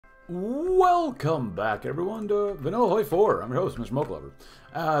Welcome back, everyone, to Vanilla Hoi4. I'm your host, Mr. Smokelover.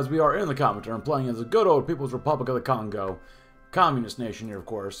 As we are in the commentary, I'm playing as the good old People's Republic of the Congo, communist nation here, of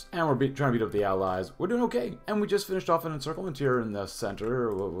course, and we're trying to beat up the Allies. We're doing okay, and we just finished off an encirclement here in the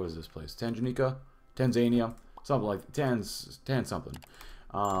center. What was this place? Tanzania? Something like Tan something.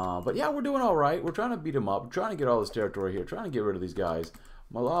 But yeah, we're doing all right. We're trying to beat them up. We're trying to get all this territory here, trying to get rid of these guys.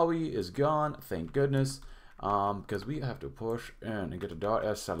 Malawi is gone, thank goodness. Because we have to push in and get to Dar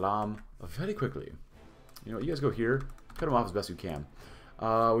es Salaam very quickly. You know, you guys go here, cut them off as best you can.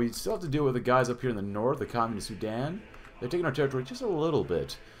 We still have to deal with the guys up here in the north, the communist Sudan. They're taking our territory just a little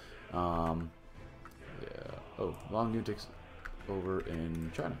bit. Yeah. Oh, Long Noon takes over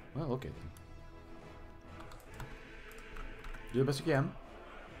in China. Well, okay then. Do the best you can.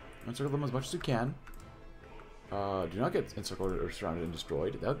 Encircle them as much as you can. Do not get encircled or surrounded and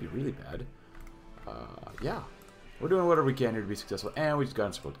destroyed. That would be really bad. Yeah. We're doing whatever we can here to be successful. And we just got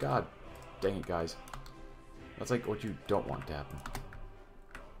encircled. God dang it, guys. That's like what you don't want to happen.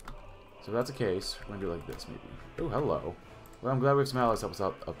 So if that's the case, we're going to do it like this, maybe. Oh, hello. Well, I'm glad we have some allies help us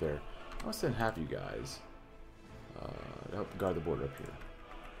out up there. I want to send half you guys to help guard the border up here.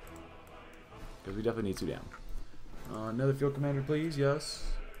 Because we definitely need Sudan. Another field commander, please. Yes.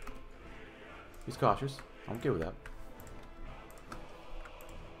 He's cautious. I'm okay with that.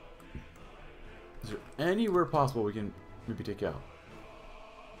 Is there anywhere possible we can maybe take out?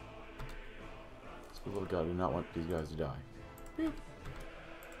 This little guy do not want these guys to die. Beep.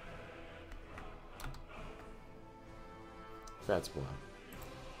 Bad splat.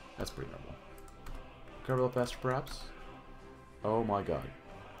 That's pretty normal. Cover a little faster, perhaps? Oh my god.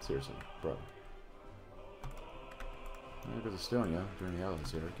 Seriously, bro. There goes Estonia during the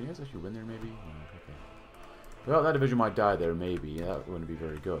Allies here. Can you guys actually win there, maybe? No, okay. Well, that division might die there, maybe. That wouldn't be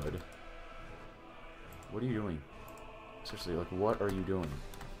very good. What are you doing? Seriously, like, what are you doing?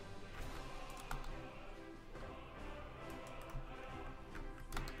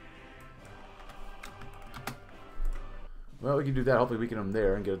 Well, we can do that. Hopefully we can get them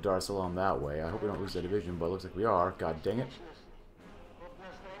there and get a Dar es Salaam that way. I hope we don't lose that division, but it looks like we are. God dang it.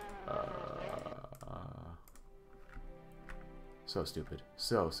 So stupid.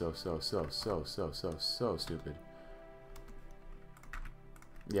 So stupid.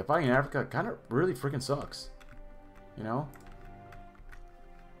 Yeah, fighting in Africa kind of really freaking sucks. You know?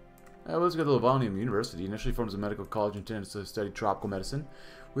 Let's go to Livonium University. Initially formed as a medical college intended to study tropical medicine,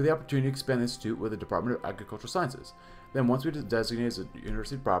 with the opportunity to expand the institute with the Department of Agricultural Sciences. Then, once we designate as a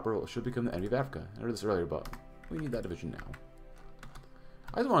university proper, it should become the envy of Africa. I heard this earlier, but we need that division now.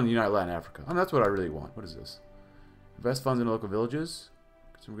 I just want to unite Latin Africa. I mean, that's what I really want. What is this? Invest funds in local villages?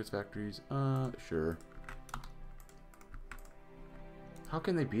 Consumer goods factories? Sure. How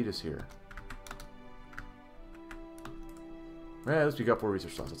can they beat us here? Well, at least we got 4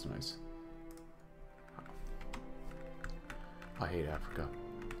 research slots. That's nice. I hate Africa.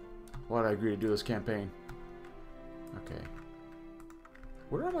 Why did I agree to do this campaign? Okay.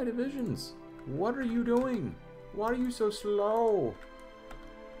 Where are my divisions? What are you doing? Why are you so slow?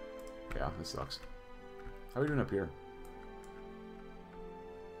 Yeah, this sucks. How are we doing up here?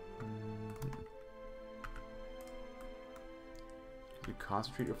 You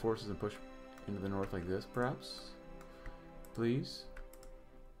concentrate your forces and push into the north like this, perhaps? Please?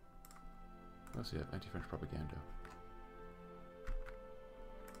 What else do you have? Anti-French propaganda.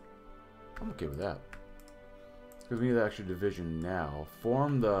 I'm okay with that. Because we need that extra division now.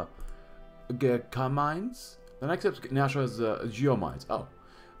 Form the mines. The next step national is geomines. Oh.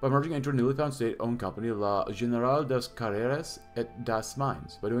 By merging into a newly found state-owned company, La General des Carreras et das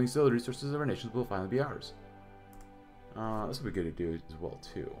Mines. By doing so, the resources of our nations will finally be ours. This would be good to do as well,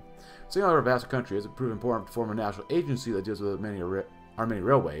 too. Seeing how our vast country has proved important to form a national agency that deals with our many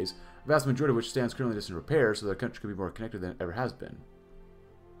railways, a vast majority of which stands currently just in repair, so that our country could be more connected than it ever has been.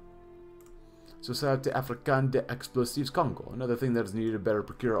 Société Africaine d'Explosifs Congo. Another thing that is needed to better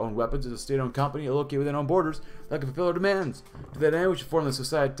procure our own weapons is a state-owned company located within our own borders that can fulfill our demands. To that end, we should form the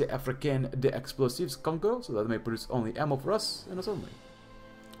Société Africaine d'Explosifs Congo so that they may produce only ammo for us and us only.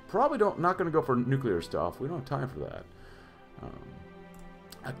 Probably not going to go for nuclear stuff. We don't have time for that.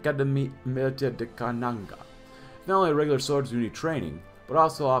 Académie Militaire de Kananga. Not only regular soldiers who need training, but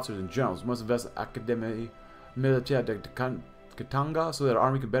also officers and generals must invest in Académie Militaire de Katanga so that our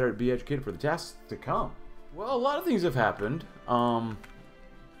army can better be educated for the tasks to come. Well, a lot of things have happened. I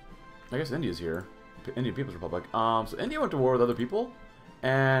guess India's here. Indian People's Republic. So India went to war with other people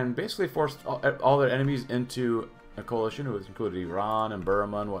and basically forced all their enemies into a coalition, which included Iran and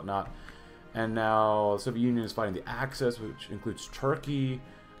Burma and whatnot. And now the Soviet Union is fighting the Axis, which includes Turkey.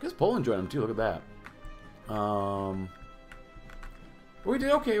 I guess Poland joined them too. Look at that. But we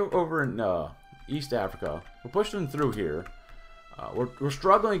did okay over in East Africa. We're pushing through here. We're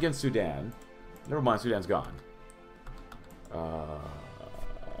struggling against Sudan. Never mind, Sudan's gone.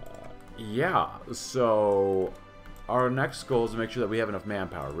 Yeah, so our next goal is to make sure that we have enough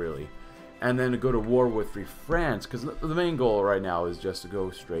manpower, really. And then to go to war with Free France, because the main goal right now is just to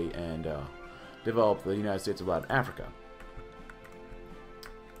go straight and develop the United States of Latin Africa.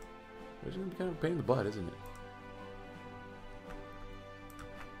 Which is going to be kind of a pain in the butt, isn't it?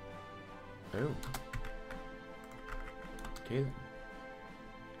 Oh. Okay then.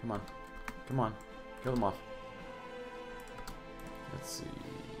 Come on. Come on. Kill them off. Let's see.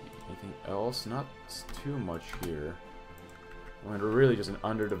 Anything else? Not too much here. I mean, we're really just an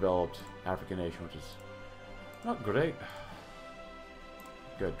underdeveloped African nation, which is not great.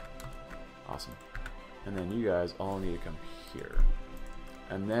 Good. Awesome. And then you guys all need to come here.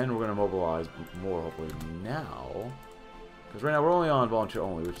 And then we're going to mobilize more, hopefully, now. Because right now we're only on volunteer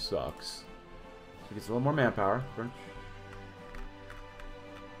only, which sucks. So it gets a little more manpower. French.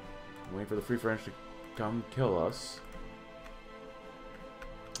 Waiting for the Free French to come kill us.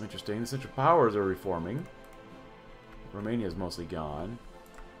 Interesting. The Central Powers are reforming. Romania is mostly gone.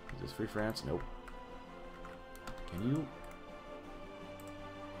 Is this Free France? Nope. Can you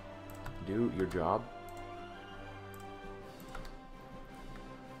do your job?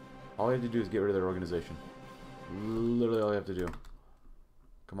 All you have to do is get rid of their organization. Literally all you have to do.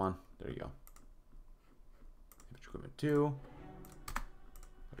 Come on. There you go. Infantry equipment 2.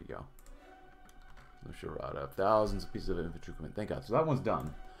 There you go. I'm sure we're out of thousands of pieces of infantry equipment. Thank God. So that one's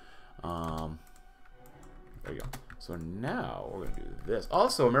done. There you go. So now we're going to do this.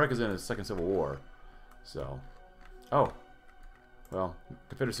 Also, America's in a second civil war. So, oh. Well,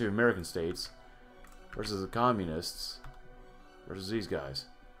 Confederacy of American States versus the Communists versus these guys.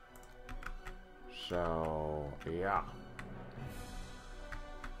 So, yeah.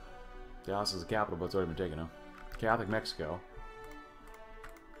 Dallas is the capital, but it's already been taken, huh? Catholic Mexico.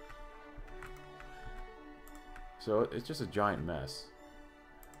 So, it's just a giant mess.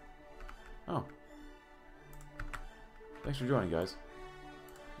 Oh. Thanks for joining, guys.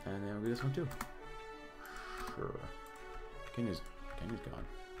 And then we'll do this one, too. Sure. Kenya's gone.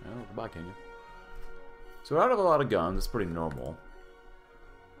 Oh, goodbye, Kenya. So we're out of a lot of guns. That's pretty normal.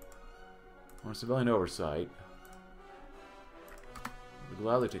 More civilian oversight. We'd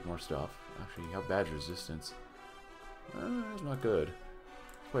gladly take more stuff. Actually, how bad's resistance? It's not good.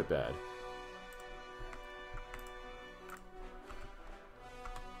 It's quite bad.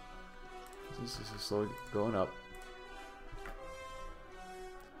 This is slowly going up.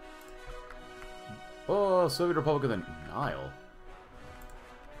 Oh, Soviet Republic of the Nile.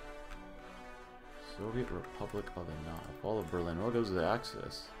 Soviet Republic of the Nile. Fall of Berlin. Well, it goes to the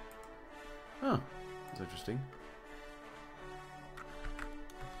Axis. Huh. That's interesting.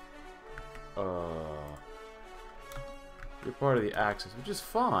 You're part of the Axis, which is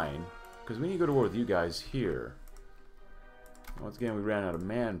fine, because we need to go to war with you guys here. Once again, we ran out of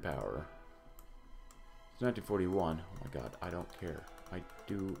manpower. It's 1941. Oh my god, I don't care. I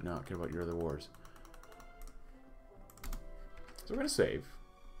do not care about your other wars. So we're going to save.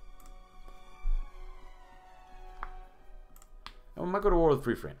 And we might go to war with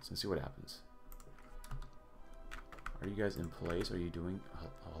Free France and see what happens. Are you guys in place? Are you doing...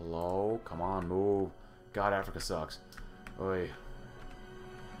 Hello? Come on, move. God, Africa sucks. Oi.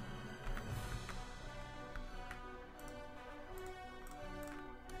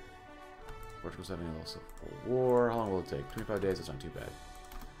 Portugal's having a little civil war. How long will it take? 25 days? That's not too bad.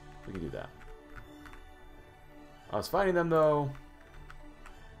 We can do that. I was fighting them, though.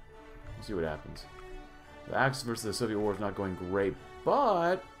 We'll see what happens. The Axis versus the Soviet War is not going great,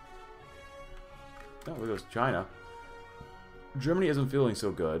 but... Oh, there goes China. Germany isn't feeling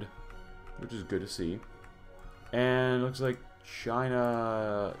so good, which is good to see. And it looks like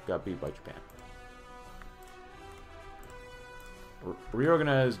China got beat by Japan.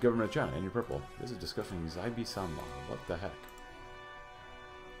 Reorganized government of China, and you're purple. This is discussing Zaibi-sama. What the heck?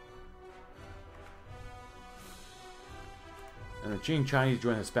 And the Qing Chinese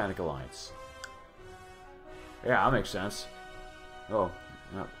join the Hispanic Alliance. Yeah, that makes sense. Oh,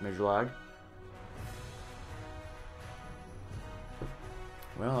 no, major lag.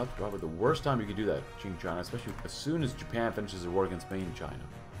 Well, that's probably the worst time you could do that, Qing China, especially as soon as Japan finishes their war against Spain and China.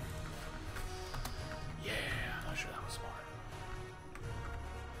 Yeah, I'm not sure that was smart.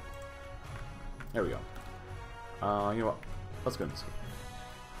 There we go. You know what? Let's go this way.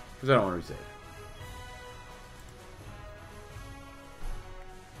 Because I don't want to resave.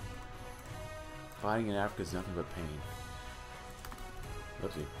 Fighting in Africa is nothing but pain.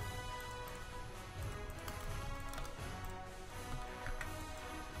 Oopsie.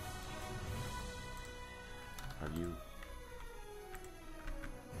 you.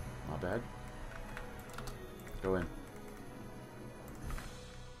 Not bad. Go in.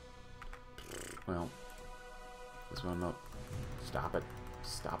 Well, this one up. Stop it.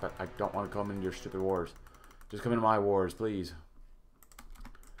 Stop it. I don't want to come into your stupid wars. Just come into my wars, please.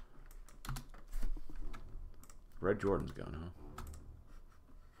 Red Jordan's gun, huh?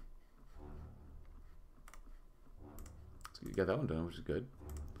 So you got that one done, which is good.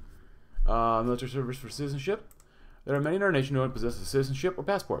 Military service for citizenship. There are many in our nation who don't possess a citizenship or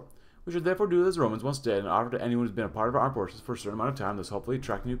passport. We should therefore do as the Romans once did and offer to anyone who's been a part of our armed forces for a certain amount of time, thus hopefully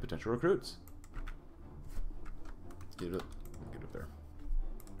attracting new potential recruits. Let's get it up there.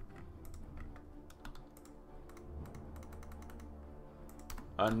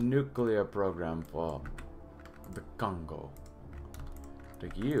 A nuclear program for the Congo.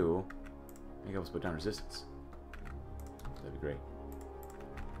 Take you and help us put down resistance. That'd be great.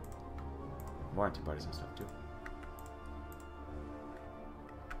 More anti-partisan stuff too.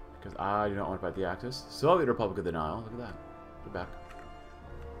 Because I do not want to fight the Axis. Soviet Republic of the Nile. Look at that. Go back.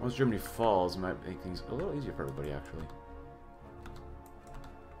 Once Germany falls, it might make things a little easier for everybody, actually.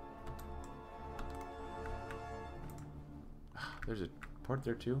 There's a port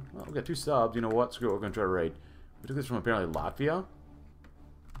there, too. Well, we got 2 subs. You know what? Screw it. We're going to try to raid. We took this from apparently Latvia.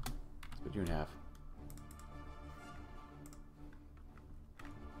 Let's put you in half.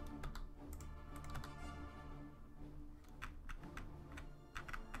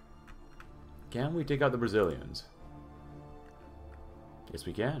 Can we take out the Brazilians? Yes,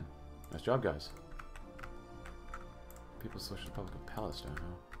 we can. Nice job, guys. People's Social Republic of Palestine,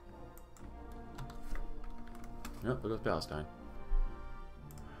 huh? Nope, there goes Palestine.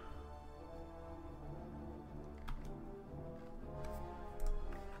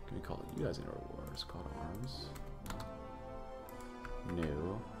 Can we call you guys into our wars? Call to arms.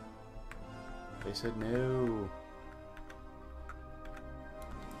 No. They said no.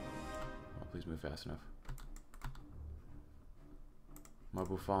 Please move fast enough.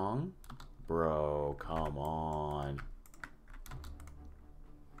 Mabufang? Bro, come on.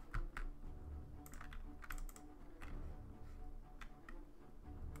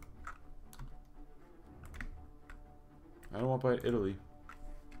 I don't want to fight Italy.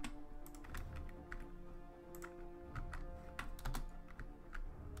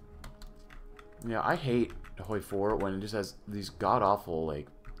 Yeah, I hate Hoi4 when it just has these god-awful, like,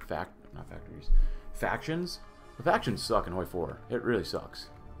 not factories. Factions? The factions suck in Hoi4. It really sucks.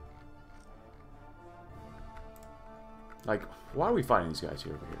 Like, why are we fighting these guys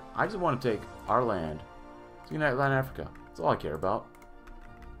here over here? I just want to take our land to unite Latin Africa. That's all I care about.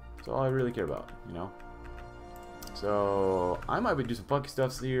 That's all I really care about, you know? So, I might be doing some funky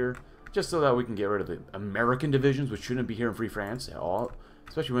stuff here, just so that we can get rid of the American divisions, which shouldn't be here in Free France at all.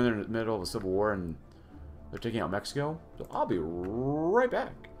 Especially when they're in the middle of a civil war and they're taking out Mexico. So, I'll be right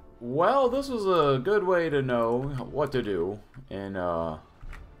back. Well, this was a good way to know what to do in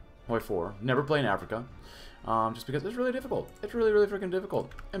Hoi4. Never play in Africa. Just because it's really difficult. It's really, really freaking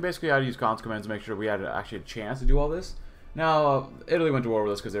difficult. And basically, I had to use cons commands to make sure we had actually a chance to do all this. Now, Italy went to war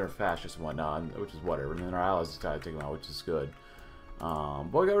with us because they were fascists and whatnot, which is whatever. And then our allies decided to take them out, which is good.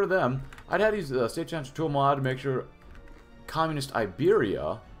 But we got rid of them. I'd had to use the State Chancellor Tool mod to make sure Communist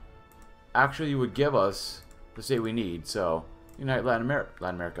Iberia actually would give us the state we need. So, unite Latin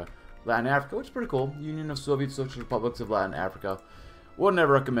Africa, which is pretty cool. Union of Soviet Socialist Republics of Latin Africa. Would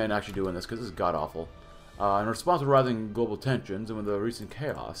never recommend actually doing this because this is god-awful. In response to rising global tensions and with the recent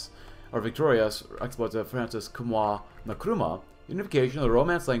chaos, our victorious exploits of Francis Kumwa Nkrumah, unification of the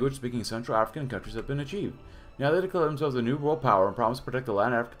Romance language-speaking Central African countries have been achieved. Now they declare themselves a new world power and promise to protect the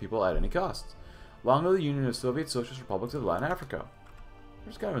Latin African people at any cost. Long live the Union of Soviet Socialist Republics of Latin Africa.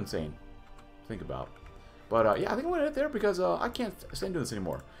 It's kind of insane to think about. But yeah, I think I'm going to end it there because I can't stand doing this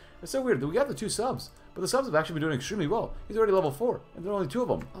anymore. It's so weird. We got the 2 subs, but the subs have actually been doing extremely well. He's already level 4, and there are only 2 of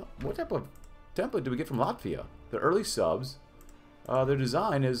them. What type of template do we get from Latvia? The early subs, their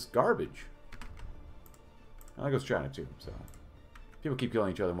design is garbage. And that goes China too, so. People keep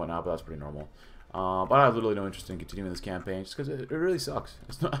killing each other and whatnot, but that's pretty normal. But I have literally no interest in continuing this campaign, just because it really sucks.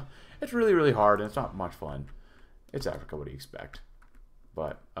 It's really, really hard, and it's not much fun. It's Africa, what do you expect?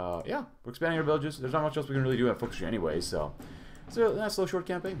 But, yeah, we're expanding our villages. There's not much else we can really do at Focus Tree anyway, so. It's a nice little short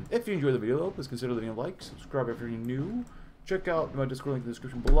campaign. If you enjoyed the video, though, please consider leaving a like, subscribe if you're new. Check out my Discord link in the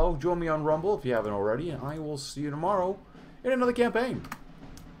description below. Join me on Rumble if you haven't already, and I will see you tomorrow in another campaign.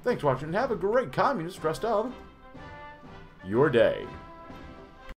 Thanks for watching, and have a great communist rest of your day.